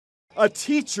A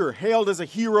teacher hailed as a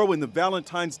hero in the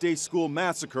Valentine's Day school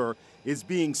massacre is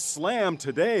being slammed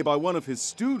today by one of his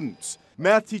students.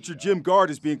 Math teacher Jim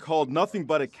Gard is being called nothing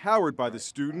but a coward by the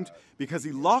student because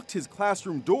he locked his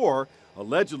classroom door,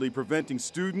 allegedly preventing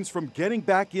students from getting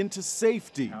back into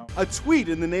safety. A tweet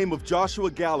in the name of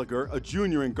Joshua Gallagher, a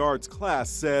junior in Gard's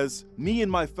class, says, "Me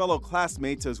and my fellow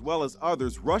classmates as well as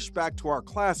others rushed back to our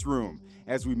classroom.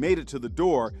 As we made it to the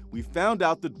door, we found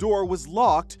out the door was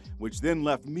locked, which then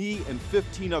left me and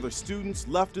 15 other students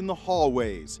left in the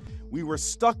hallways. We were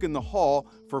stuck in the hall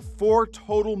for 4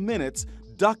 total minutes,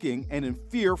 ducking and in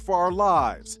fear for our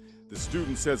lives." The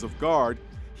student says of Gard,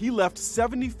 he left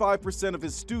 75% of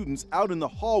his students out in the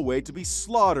hallway to be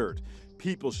slaughtered.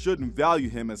 People shouldn't value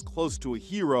him as close to a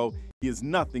hero. He is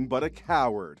nothing but a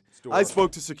coward. I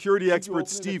spoke to security expert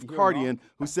Steve Cardian,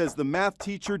 who says the math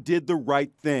teacher did the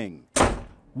right thing.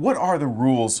 What are the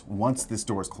rules once this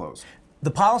door is closed?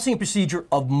 The policy and procedure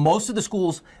of most of the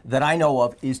schools that I know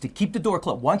of is to keep the door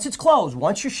closed. Once it's closed,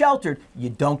 once you're sheltered, you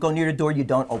don't go near the door, you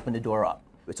don't open the door up.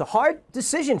 It's a hard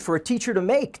decision for a teacher to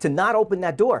make, to not open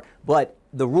that door. But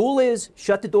the rule is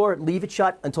shut the door, leave it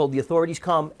shut until the authorities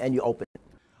come and you open it.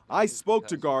 I spoke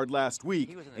to Gard last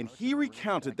week, and he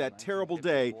recounted that terrible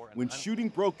day when shooting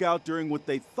broke out during what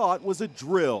they thought was a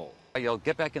drill. I yelled,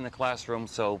 "Get back in the classroom,"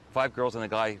 so 5 girls and a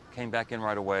guy came back in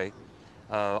right away.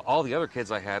 All the other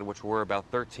kids I had, which were about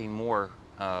 13 more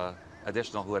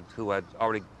additional who had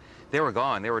already, they were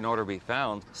gone. They were nowhere to be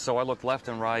found. So I looked left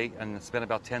and right and spent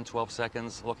about 10, 12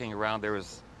 seconds looking around. There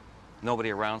was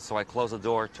nobody around, so I closed the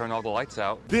door, turned all the lights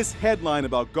out. This headline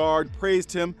about Gard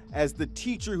praised him as the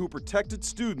teacher who protected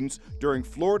students during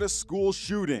Florida's school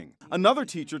shooting. Another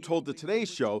teacher told the Today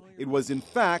Show it was in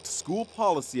fact school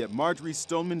policy at Marjorie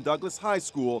Stoneman Douglas High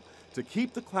School to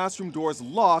keep the classroom doors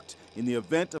locked in the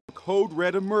event of a code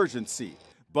red emergency.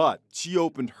 But she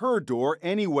opened her door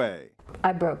anyway.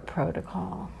 I broke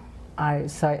protocol.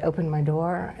 So I opened my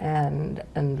door and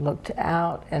looked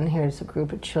out, and here's a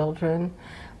group of children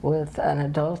with an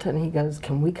adult, and he goes,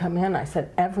 "Can we come in?" I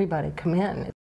said, "Everybody come in."